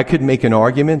took. I could make an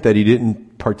argument that he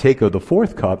didn't partake of the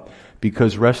 4th cup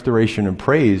because restoration and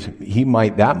praise,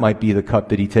 that might be the cup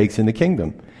that he takes in the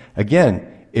kingdom.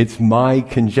 Again, it's my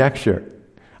conjecture.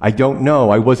 I don't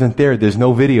know. I wasn't there. There's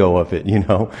no video of it,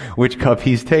 which cup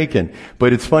he's taken.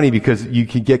 But it's funny because you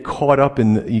can get caught up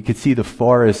you can see the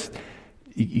forest.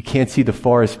 You can't see the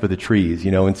forest for the trees,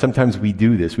 and sometimes we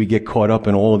do this. We get caught up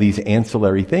in all of these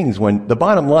ancillary things when the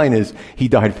bottom line is he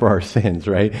died for our sins,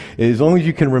 right? As long as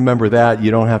you can remember that,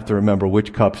 you don't have to remember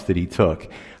which cups that he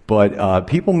took. But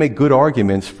people make good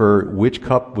arguments for which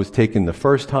cup was taken the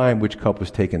first time, which cup was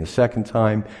taken the second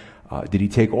time. Did he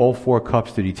take all 4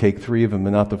 cups? Did he take 3 of them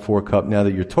and not the 4th cup? Now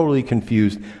that you're totally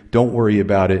confused, don't worry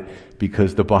about it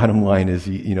because the bottom line is,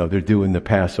 they're doing the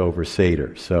Passover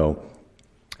Seder. So,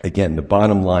 again, the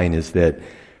bottom line is that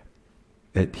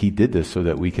he did this so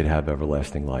that we could have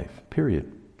everlasting life,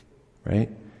 period, right?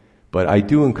 But I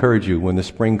do encourage you, when the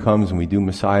spring comes and we do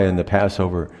Messiah and the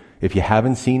Passover, if you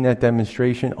haven't seen that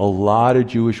demonstration, a lot of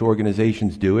Jewish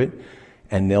organizations do it,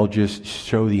 and they'll just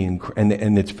show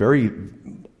and it's very,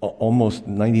 almost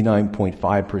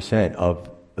 99.5% of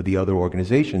the other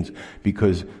organizations,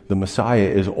 because the Messiah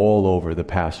is all over the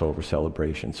Passover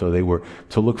celebration. So they were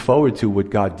to look forward to what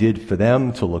God did for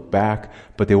them, to look back,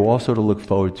 but they were also to look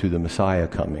forward to the Messiah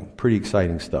coming. Pretty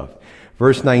exciting stuff.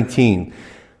 Verse 19,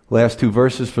 last two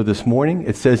verses for this morning.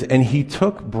 It says, "And he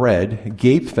took bread,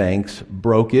 gave thanks,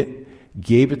 broke it,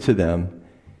 gave it to them,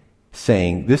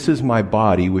 saying, 'This is my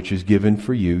body, which is given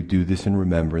for you. Do this in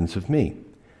remembrance of me.'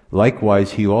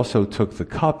 Likewise, he also took the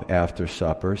cup after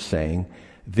supper, saying,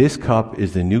 'This cup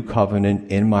is the new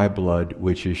covenant in my blood,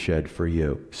 which is shed for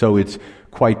you.'" So it's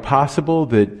quite possible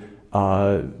that,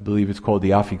 I believe it's called the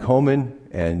afikomen,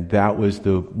 and that was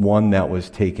the one that was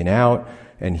taken out,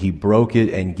 and he broke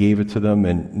it and gave it to them,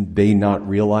 and they not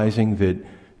realizing that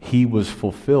he was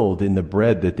fulfilled in the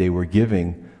bread that they were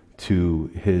giving to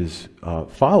his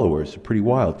followers. Pretty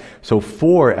wild. So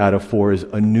 4 out of 4 is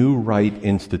a new rite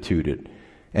instituted.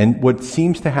 And what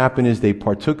seems to happen is they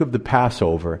partook of the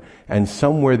Passover, and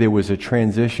somewhere there was a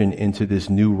transition into this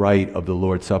new rite of the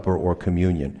Lord's Supper or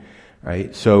communion.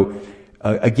 Right? So,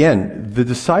 again, the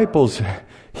disciples,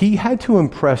 he had to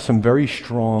impress some very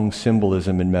strong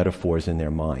symbolism and metaphors in their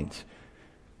minds.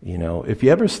 You know, if you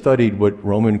ever studied what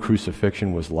Roman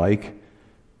crucifixion was like,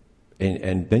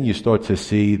 and then you start to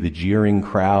see the jeering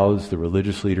crowds, the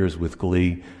religious leaders with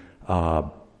glee,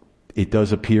 it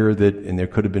does appear that, and there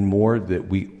could have been more, that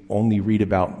we only read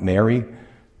about Mary,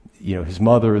 you know, his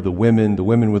mother, the women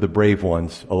were the brave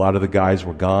ones. A lot of the guys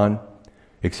were gone,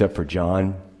 except for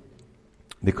John.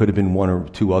 There could have been 1 or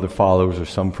 2 other followers or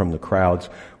some from the crowds.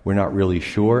 We're not really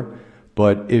sure.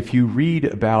 But if you read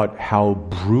about how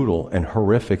brutal and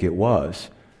horrific it was,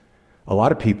 a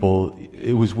lot of people,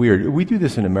 it was weird. We do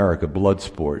this in America, blood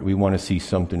sport. We want to see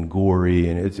something gory,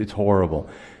 and it's horrible.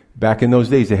 Back in those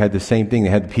days, they had the same thing. They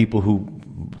had people who,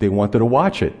 they wanted to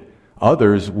watch it.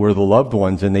 Others were the loved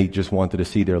ones, and they just wanted to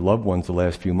see their loved ones the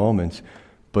last few moments.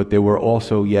 But there were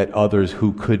also yet others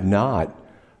who could not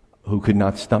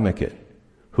stomach it,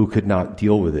 who could not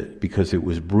deal with it, because it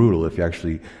was brutal if you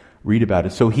actually read about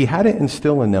it. So he had to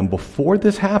instill in them, before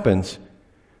this happens,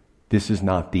 this is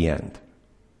not the end.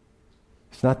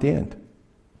 It's not the end.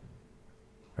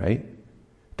 Right?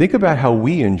 Think about how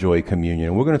we enjoy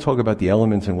communion. We're going to talk about the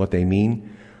elements and what they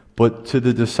mean. But to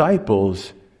the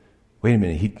disciples, wait a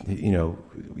minute,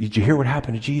 did you hear what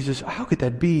happened to Jesus? How could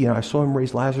that be? I saw him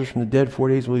raise Lazarus from the dead 4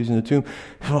 days while he was in the tomb.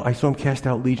 I saw him cast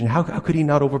out legion. How could he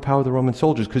not overpower the Roman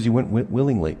soldiers? Because he went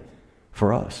willingly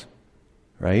for us.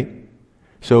 Right?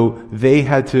 So they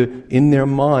had to, in their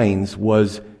minds,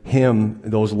 was him,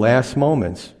 those last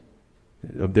moments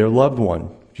of their loved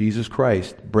one, Jesus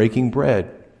Christ, breaking bread,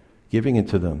 giving it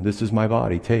to them. This is my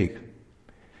body, take.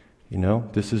 You know,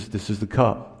 this is the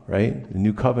cup, right? The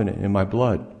new covenant in my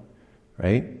blood,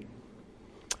 right?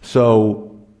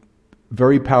 So,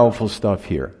 very powerful stuff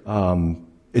here.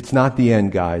 It's not the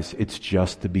end, guys. It's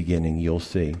just the beginning. You'll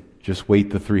see. Just wait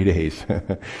the 3 days,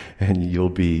 and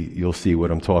you'll see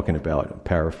what I'm talking about.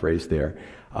 Paraphrase there.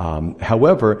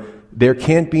 However, there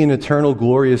can't be an eternal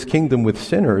glorious kingdom with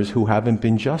sinners who haven't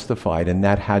been justified, and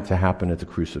that had to happen at the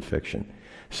crucifixion.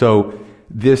 So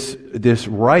this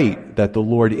rite that the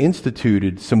Lord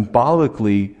instituted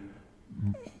symbolically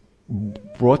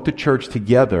brought the church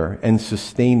together and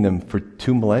sustained them for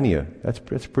 2 millennia. That's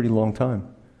a pretty long time.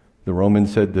 The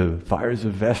Romans said the fires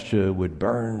of Vestia would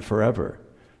burn forever.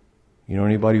 You know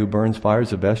anybody who burns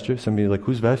fires of Vestia? Somebody like,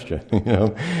 who's Vestia?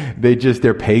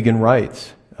 They're pagan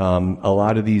rites. A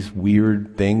lot of these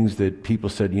weird things that people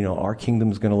said, our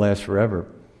kingdom's going to last forever.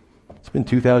 It's been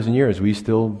 2,000 years.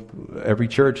 Every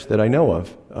church that I know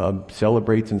of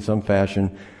celebrates in some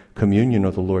fashion communion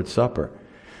of the Lord's Supper.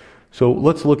 So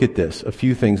let's look at this. A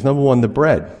few things. Number one, the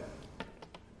bread.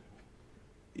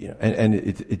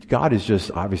 God is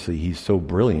just, obviously, he's so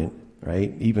brilliant,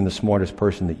 right? Even the smartest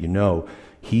person that you know,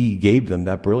 he gave them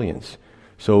that brilliance.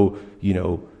 So,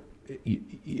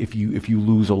 if you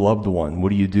lose a loved one, what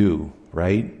do?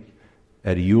 Right?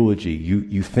 At a eulogy,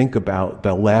 you think about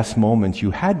the last moments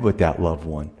you had with that loved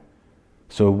one.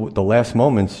 So the last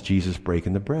moments, Jesus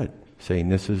breaking the bread, saying,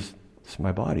 this is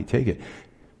my body, take it.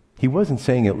 He wasn't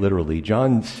saying it literally.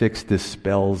 John 6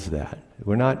 dispels that.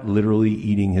 We're not literally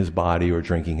eating his body or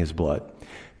drinking his blood.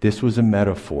 This was a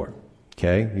metaphor.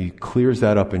 Okay? He clears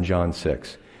that up in John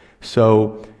 6.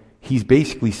 So he's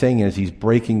basically saying, as he's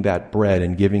breaking that bread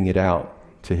and giving it out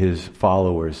to his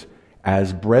followers,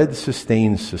 as bread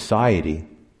sustains society,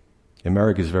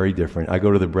 America is very different. I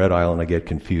go to the bread aisle and I get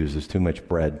confused. There's too much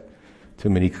bread, too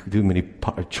many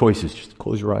choices. Just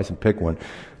close your eyes and pick one.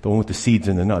 The one with the seeds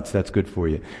and the nuts, that's good for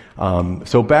you.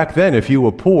 So back then, if you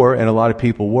were poor, and a lot of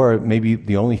people were, maybe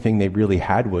the only thing they really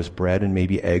had was bread and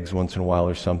maybe eggs once in a while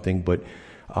or something. But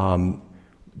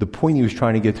the point he was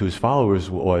trying to get to his followers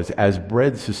was, as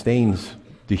bread sustains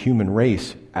the human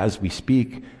race as we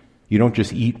speak, you don't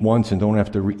just eat once and don't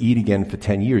have to eat again for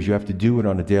 10 years. You have to do it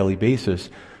on a daily basis.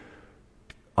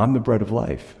 I'm the bread of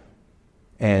life.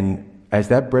 And as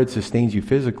that bread sustains you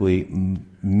physically,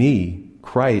 me,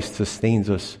 Christ, sustains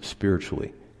us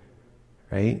spiritually.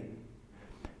 Right?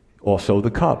 Also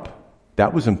the cup.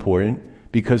 That was important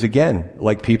because, again,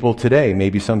 like people today,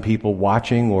 maybe some people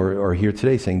watching or here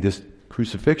today saying this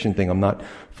crucifixion thing I'm not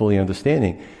fully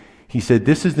understanding. He said,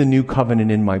 this is the new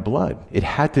covenant in my blood. It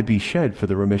had to be shed for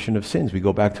the remission of sins. We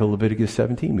go back to Leviticus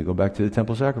 17. We go back to the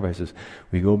temple sacrifices.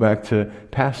 We go back to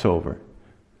Passover.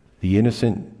 The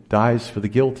innocent dies for the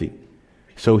guilty.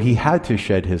 So he had to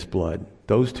shed his blood.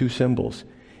 Those two symbols.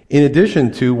 In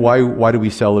addition to why do we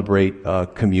celebrate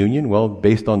communion? Well,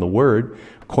 based on the word,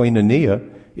 koinonia,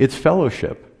 it's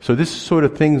fellowship. So this sort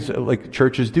of things, like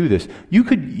churches do this. You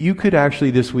could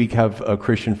actually this week have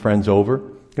Christian friends over.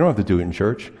 You don't have to do it in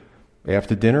church.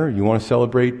 After dinner, you want to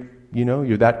celebrate,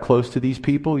 you're that close to these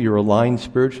people, you're aligned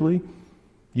spiritually.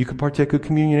 You could partake of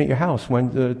communion at your house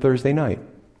Thursday night.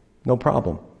 No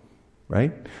problem.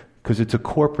 Right? Because it's a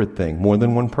corporate thing, more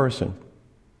than one person.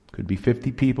 Could be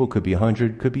 50 people, could be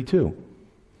 100, could be 2.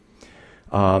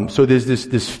 So there's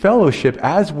this fellowship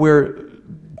as we're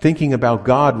thinking about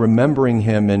God, remembering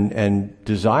Him and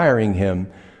desiring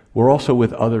Him. We're also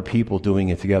with other people doing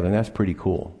it together, and that's pretty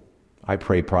cool. I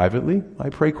pray privately, I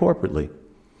pray corporately.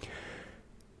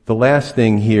 The last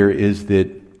thing here is that,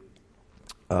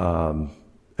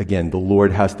 again, the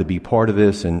Lord has to be part of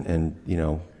this, and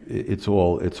it's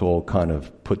all kind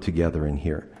of put together in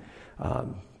here.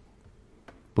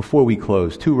 Before we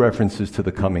close, 2 references to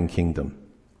the coming kingdom.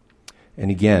 And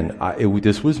again,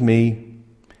 this was me,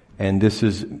 and this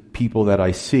is people that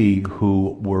I see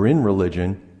who were in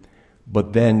religion,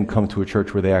 but then come to a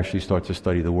church where they actually start to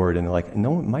study the Word, and they're like,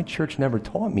 no, my church never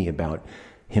taught me about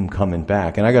Him coming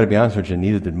back. And I got to be honest with you,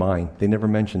 neither did mine. They never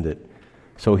mentioned it.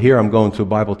 So here I'm going to a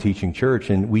Bible teaching church,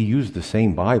 and we use the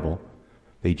same Bible.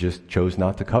 They just chose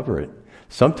not to cover it.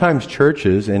 Sometimes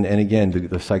churches, and again,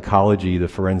 the psychology, the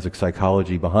forensic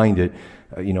psychology behind it,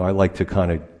 I like to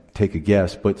kind of take a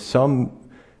guess, but some,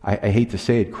 I hate to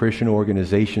say it, Christian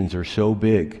organizations are so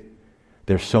big,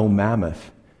 they're so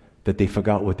mammoth, that they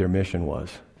forgot what their mission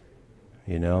was.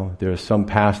 There are some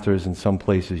pastors in some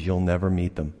places you'll never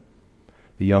meet them.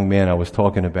 The young man I was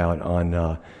talking about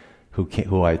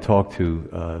who I talked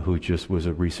to, who just was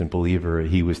a recent believer,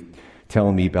 he was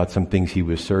telling me about some things he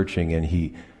was searching, and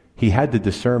he had the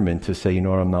discernment to say,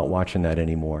 I'm not watching that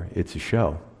anymore. It's a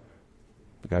show.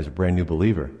 The guy's a brand new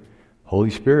believer. Holy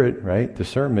Spirit, right?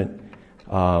 Discernment.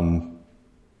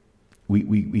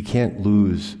 We can't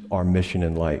lose our mission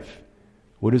in life.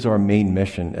 What is our main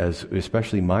mission,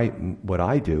 especially what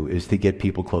I do, is to get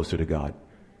people closer to God.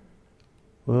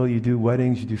 Well, you do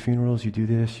weddings, you do funerals, you do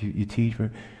this, you teach.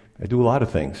 I do a lot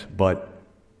of things, but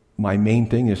my main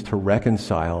thing is to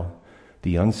reconcile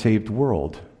the unsaved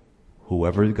world,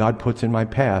 whoever God puts in my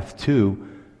path, to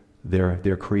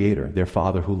their Creator, their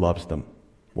Father who loves them.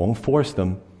 Won't force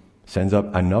them, sends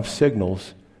up enough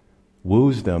signals,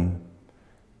 woos them,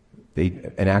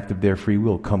 an act of their free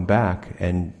will, come back,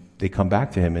 and they come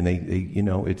back to Him, and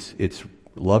it's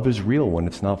love is real when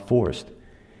it's not forced.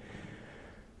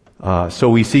 So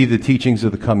we see the teachings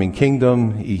of the coming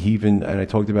kingdom. And I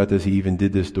talked about this, he even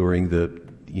did this during the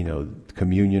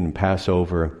communion and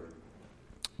Passover.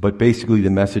 But basically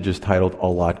the message is titled A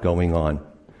Lot Going On.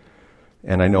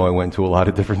 And I know I went to a lot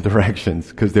of different directions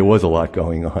because there was a lot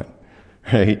going on.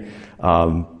 Right?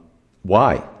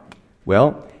 Why?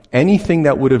 Well, anything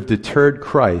that would have deterred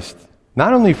Christ,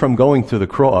 not only from going to the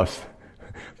cross,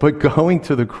 but going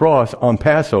to the cross on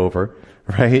Passover,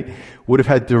 right, would have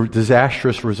had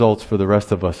disastrous results for the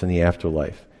rest of us in the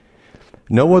afterlife.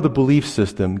 No other belief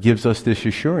system gives us this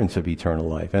assurance of eternal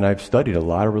life. And I've studied a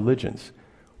lot of religions.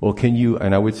 Well, can you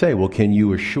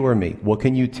assure me? What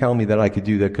can you tell me that I could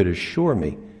do that could assure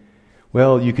me?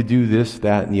 Well, you could do this,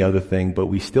 that, and the other thing, but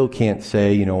we still can't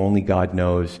say, only God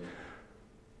knows.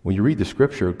 When you read the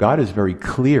Scripture, God is very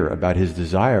clear about His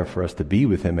desire for us to be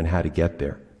with Him and how to get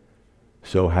there.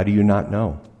 So how do you not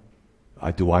know?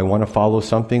 Do I want to follow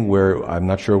something where I'm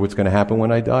not sure what's going to happen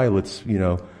when I die? Let's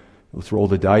roll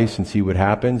the dice and see what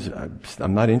happens.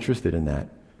 I'm not interested in that.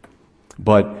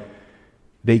 But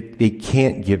they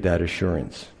can't give that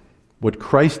assurance. What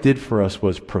Christ did for us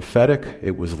was prophetic,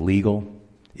 it was legal,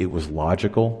 it was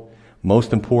logical.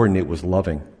 Most important, it was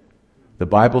loving. The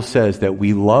Bible says that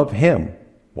we love Him.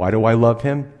 Why do I love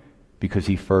Him? Because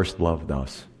He first loved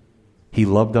us. He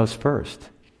loved us first.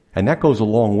 And that goes a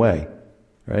long way.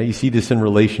 Right? You see this in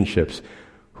relationships.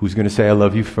 Who's going to say I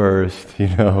love you first?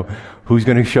 Who's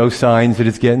going to show signs that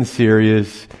it's getting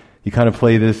serious? You kind of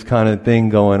play this kind of thing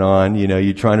going on.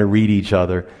 You're trying to read each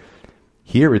other.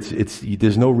 Here,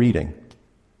 there's no reading.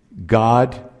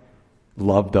 God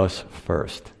loved us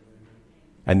first.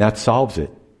 And that solves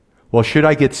it. Well, should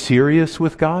I get serious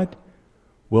with God?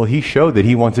 Well, he showed that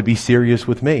he wants to be serious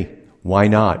with me. Why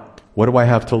not? What do I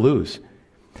have to lose?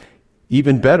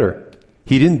 Even better,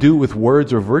 he didn't do it with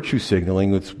words or virtue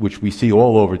signaling, which we see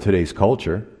all over today's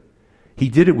culture. He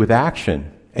did it with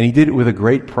action, and he did it with a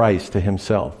great price to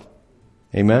himself.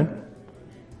 Amen?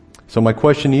 So my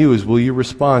question to you is, will you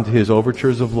respond to his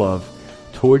overtures of love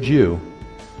towards you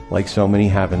like so many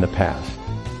have in the past?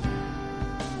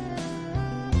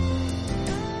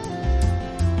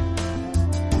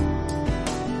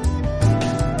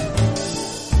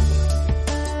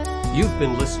 You've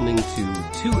been listening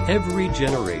to Every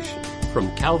Generation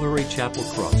from Calvary Chapel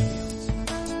Crossfields.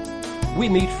 We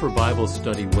meet for Bible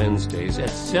study Wednesdays at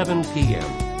 7 p.m.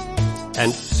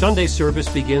 and Sunday service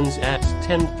begins at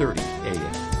 10:30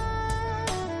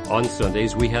 a.m. On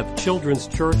Sundays, we have children's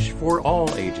church for all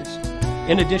ages,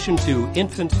 in addition to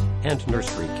infant and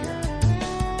nursery care.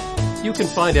 You can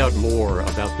find out more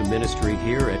about the ministry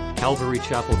here at Calvary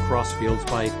Chapel Crossfields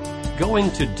by going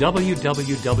to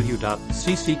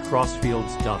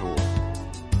www.cccrossfields.org,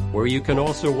 where you can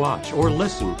also watch or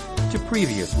listen to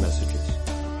previous messages.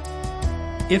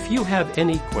 If you have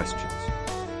any questions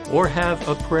or have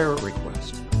a prayer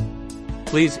request,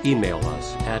 please email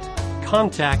us at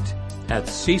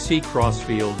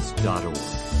contact@cccrossfields.org.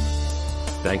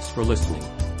 Thanks for listening,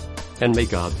 and may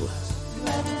God bless.